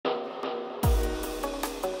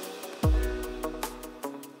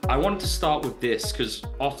I wanted to start with this because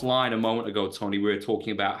offline a moment ago, Tony, we were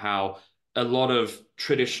talking about how a lot of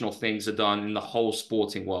traditional things are done in the whole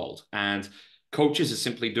sporting world, and coaches are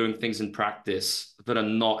simply doing things in practice that are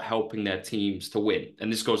not helping their teams to win.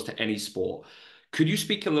 And this goes to any sport. Could you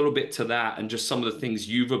speak a little bit to that and just some of the things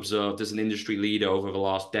you've observed as an industry leader over the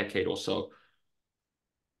last decade or so?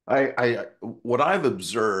 What I've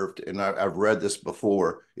observed, and I've read this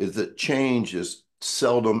before, is that change is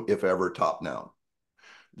seldom, if ever, top down.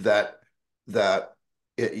 That that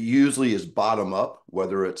it usually is bottom up,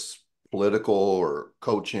 whether it's political or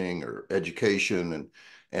coaching or education,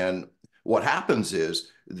 and what happens is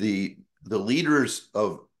the leaders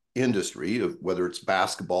of industry, of whether it's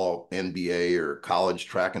basketball, NBA, or college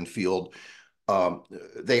track and field, um,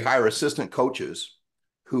 they hire assistant coaches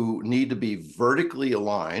who need to be vertically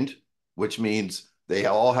aligned, which means they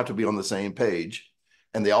all have to be on the same page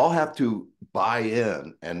and they all have to buy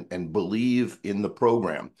in and believe in the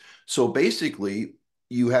program. So basically,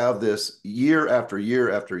 you have this year after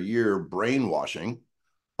year after year brainwashing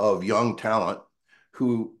of young talent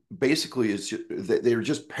who basically they're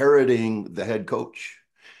just parroting the head coach.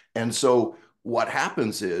 And so what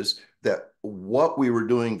happens is that what we were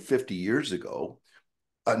doing 50 years ago,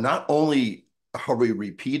 not only are we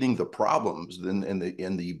repeating the problems and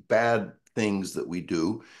the bad things that we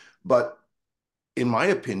do, but in my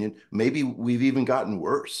opinion, maybe we've even gotten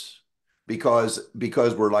worse because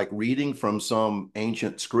we're like reading from some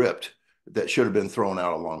ancient script that should have been thrown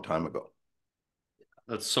out a long time ago.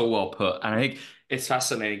 That's so well put. And I think it's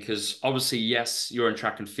fascinating because obviously, yes, you're in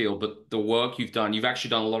track and field, but the work you've done, you've actually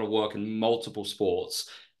done a lot of work in multiple sports,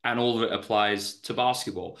 and all of it applies to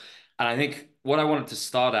basketball. And I think what I wanted to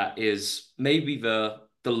start at is maybe the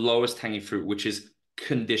lowest hanging fruit, which is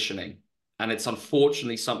conditioning. And it's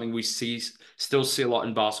unfortunately something we still see a lot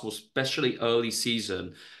in basketball, especially early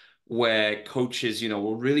season, where coaches,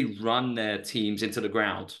 will really run their teams into the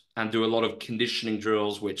ground and do a lot of conditioning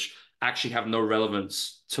drills, which actually have no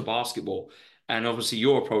relevance to basketball. And obviously,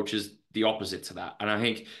 your approach is the opposite to that. And I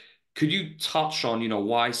think, could you touch on,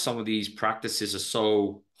 why some of these practices are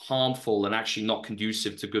so harmful and actually not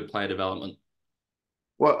conducive to good player development?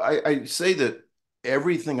 Well, I say that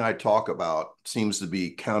everything I talk about seems to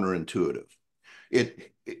be counterintuitive.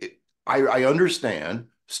 I understand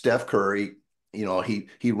Steph Curry, he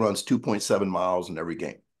runs 2.7 miles in every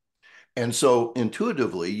game. And so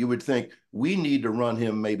intuitively, you would think we need to run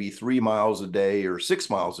him maybe 3 miles a day or 6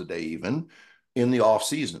 miles a day, even in the off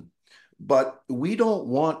season. But we don't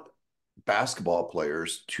want basketball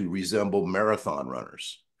players to resemble marathon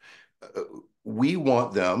runners. Uh, We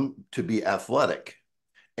want them to be athletic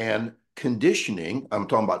and conditioning. I'm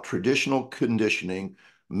talking about traditional conditioning,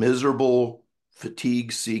 miserable,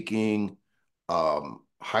 fatigue seeking,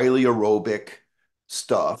 highly aerobic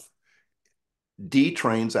stuff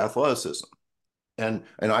detrains athleticism. And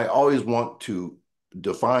I always want to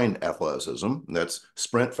define athleticism. That's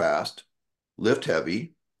sprint fast, lift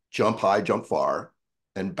heavy, jump high, jump far,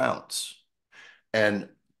 and bounce. And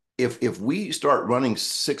if we start running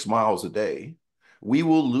 6 miles a day, we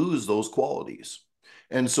will lose those qualities.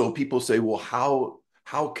 And so people say, well,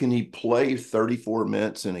 how can he play 34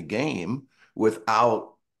 minutes in a game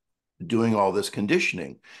without doing all this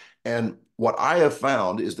conditioning? And what I have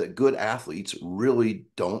found is that good athletes really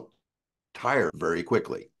don't tire very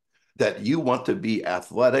quickly, that you want to be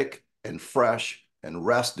athletic and fresh and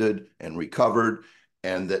rested and recovered,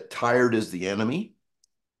 and that tired is the enemy.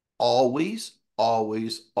 Always,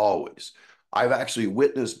 always, always. I've actually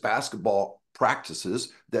witnessed basketball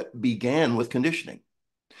practices that began with conditioning,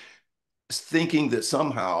 thinking that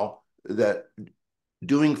somehow that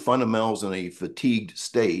doing fundamentals in a fatigued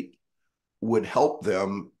state would help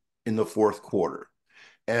them in the fourth quarter.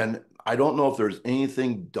 And I don't know if there's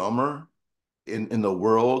anything dumber in the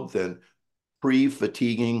world than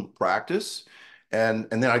pre-fatiguing practice. And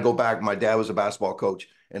then I go back, my dad was a basketball coach,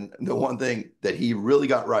 and the one thing that he really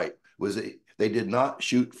got right was they did not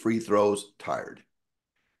shoot free throws tired.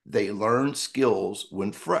 They learn skills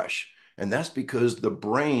when fresh. And that's because the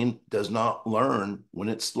brain does not learn when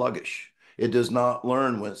it's sluggish. It does not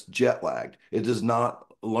learn when it's jet lagged. It does not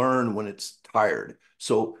learn when it's tired.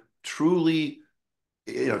 So truly,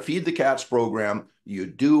 feed the cats program, you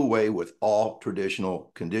do away with all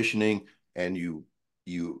traditional conditioning and you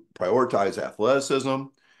prioritize athleticism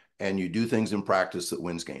and you do things in practice that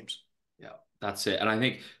wins games. Yeah, that's it. And I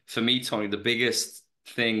think for me, Tony, the biggest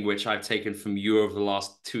thing which I've taken from you over the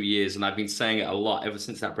last 2 years, and I've been saying it a lot ever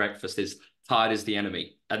since that breakfast, is tired is the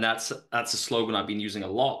enemy. And that's a slogan I've been using a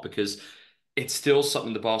lot because it's still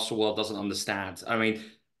something the basketball world doesn't understand. I mean,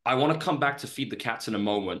 I want to come back to feed the cats in a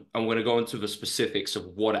moment. I'm going to go into the specifics of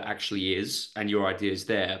what it actually is and your ideas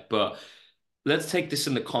there. But let's take this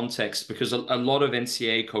in the context because a lot of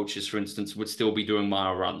NCAA coaches, for instance, would still be doing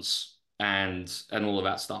mile runs and all of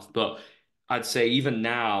that stuff. But I'd say even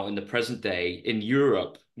now in the present day in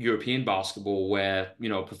Europe, European basketball, where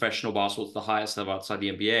professional basketball is the highest level outside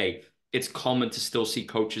the NBA, it's common to still see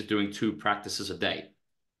coaches doing 2 practices a day.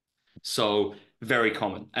 So very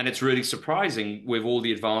common. And it's really surprising with all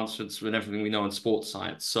the advancements and everything we know in sports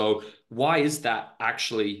science. So why is that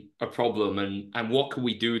actually a problem? And what can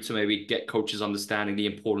we do to maybe get coaches understanding the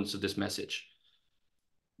importance of this message?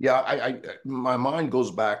 Yeah, my mind goes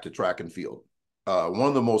back to track and field. One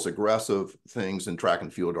of the most aggressive things in track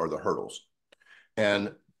and field are the hurdles.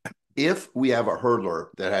 And if we have a hurdler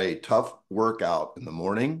that had a tough workout in the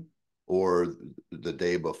morning or the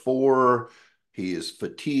day before, he is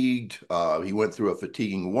fatigued, he went through a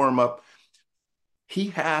fatiguing warm up, he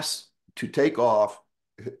has to take off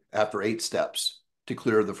after 8 steps to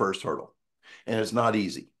clear the first hurdle. And it's not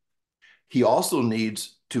easy. He also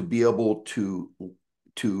needs to be able to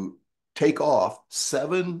take off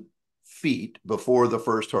 7 feet before the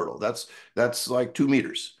first hurdle. That's like 2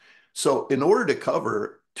 meters. So in order to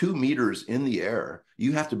cover 2 meters in the air,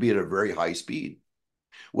 you have to be at a very high speed.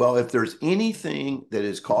 Well, if there's anything that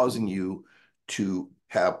is causing you to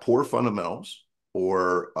have poor fundamentals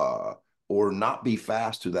or not be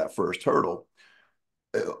fast to that first hurdle,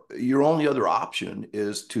 your only other option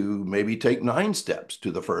is to maybe take 9 steps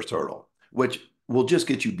to the first hurdle, which will just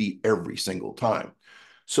get you beat every single time.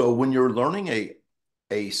 So when you're learning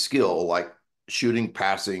a skill like shooting,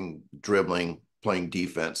 passing, dribbling, playing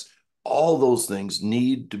defense, all those things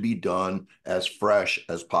need to be done as fresh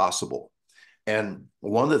as possible. And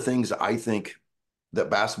one of the things I think that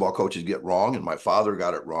basketball coaches get wrong, and my father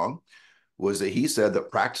got it wrong, was that he said that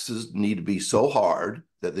practices need to be so hard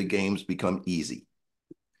that the games become easy.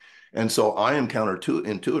 And so I am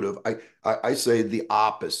counterintuitive. I say the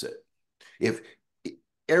opposite. If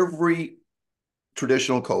every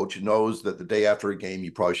traditional coach knows that the day after a game,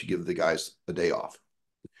 you probably should give the guys a day off.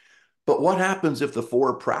 But what happens if the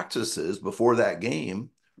 4 practices before that game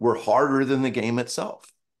were harder than the game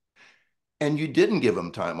itself? And you didn't give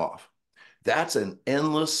them time off. That's an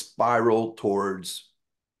endless spiral towards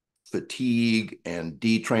fatigue and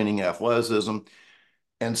detraining athleticism.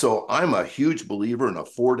 And so I'm a huge believer in a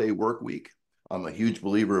 4-day work week. I'm a huge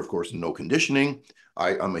believer, of course, in no conditioning.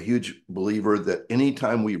 I'm a huge believer that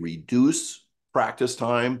anytime we reduce practice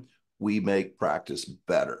time, we make practice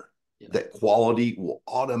better. Yeah. That quality will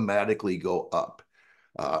automatically go up.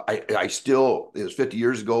 I still, it was 50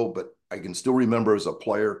 years ago, but I can still remember as a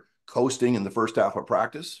player coasting in the first half of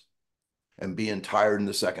practice and being tired in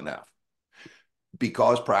the second half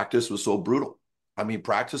because practice was so brutal. I mean,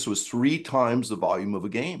 practice was 3 times the volume of a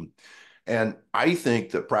game. And I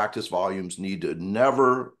think that practice volumes need to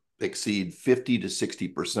never exceed 50 to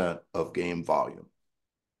 60% of game volume.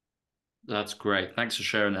 That's great. Thanks for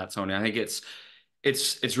sharing that, Tony. I think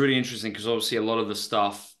it's really interesting because obviously a lot of the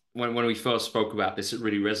stuff when we first spoke about this, it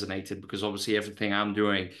really resonated because obviously everything I'm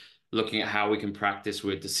doing, looking at how we can practice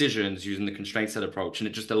with decisions using the constraint set approach, and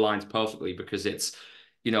it just aligns perfectly because it's,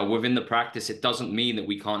 within the practice, it doesn't mean that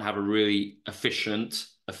we can't have a really efficient,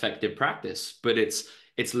 effective practice, but it's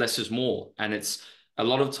less is more. And it's a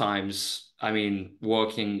lot of times, I mean,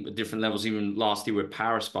 working at different levels, even last year with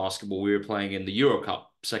Paris basketball, we were playing in the Euro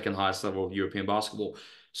Cup, second highest level of European basketball.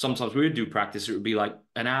 Sometimes we would do practice, it would be like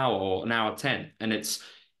an hour or an hour 10. And it's,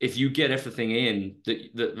 if you get everything in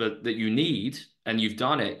that you need and you've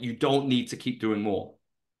done it, you don't need to keep doing more.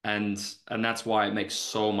 And that's why it makes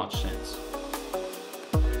so much sense.